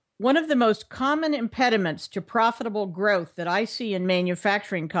One of the most common impediments to profitable growth that I see in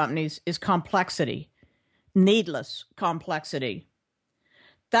manufacturing companies is complexity, needless complexity.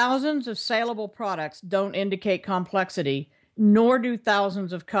 Thousands of saleable products don't indicate complexity, nor do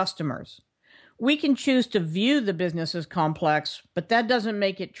thousands of customers. We can choose to view the business as complex, but that doesn't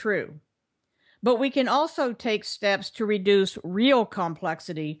make it true. But we can also take steps to reduce real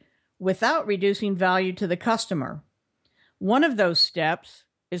complexity without reducing value to the customer. One of those steps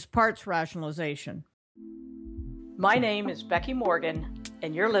is parts rationalization. My name is Becky Morgan,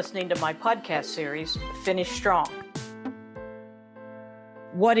 and you're listening to my podcast series, Finish Strong.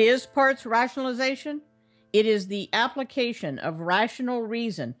 What is parts rationalization? It is the application of rational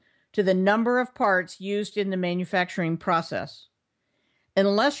reason to the number of parts used in the manufacturing process.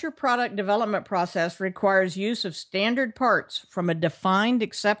 Unless your product development process requires use of standard parts from a defined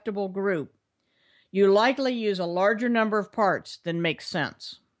acceptable group, you likely use a larger number of parts than makes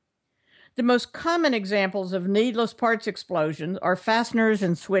sense. The most common examples of needless parts explosions are fasteners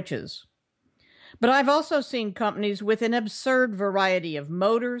and switches. But I've also seen companies with an absurd variety of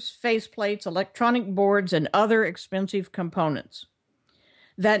motors, faceplates, electronic boards, and other expensive components.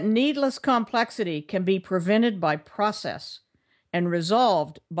 That needless complexity can be prevented by process and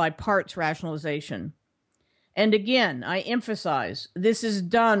resolved by parts rationalization. And again, I emphasize, this is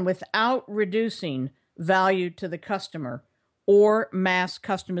done without reducing value to the customer or mass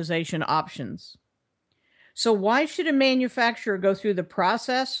customization options. So why should a manufacturer go through the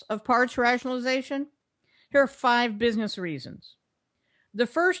process of parts rationalization? Here are 5 business reasons. The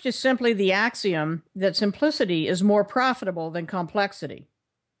first is simply the axiom that simplicity is more profitable than complexity.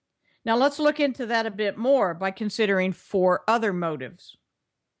 Now let's look into that a bit more by considering 4 other motives.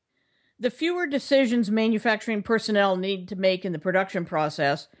 The fewer decisions manufacturing personnel need to make in the production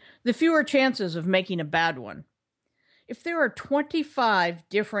process, the fewer chances of making a bad one. If there are 25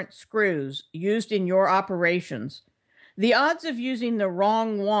 different screws used in your operations, the odds of using the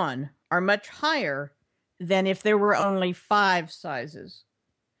wrong one are much higher than if there were only 5 sizes.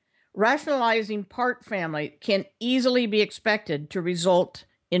 Rationalizing part family can easily be expected to result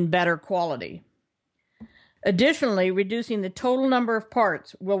in better quality. Additionally, reducing the total number of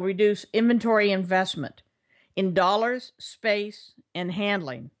parts will reduce inventory investment in dollars, space, and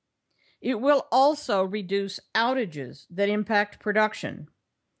handling. It will also reduce outages that impact production.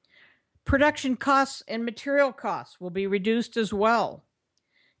 Production costs and material costs will be reduced as well.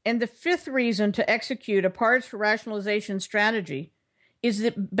 And the 5th reason to execute a parts rationalization strategy is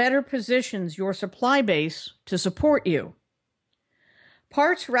that it better positions your supply base to support you.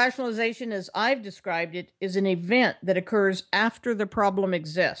 Parts rationalization, as I've described it, is an event that occurs after the problem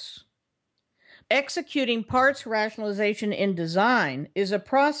exists. Executing parts rationalization in design is a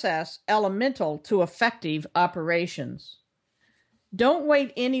process elemental to effective operations. Don't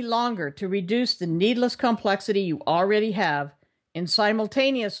wait any longer to reduce the needless complexity you already have and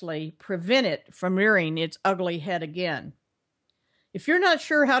simultaneously prevent it from rearing its ugly head again. If you're not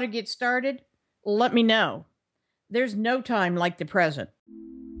sure how to get started, let me know. There's no time like the present.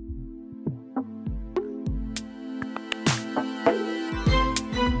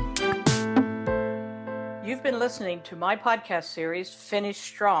 You've been listening to my podcast series, Finish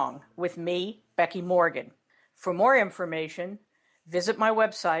Strong, with me, Becky Morgan. For more information, visit my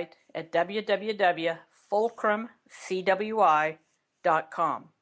website at www.fulcrumcwi.com.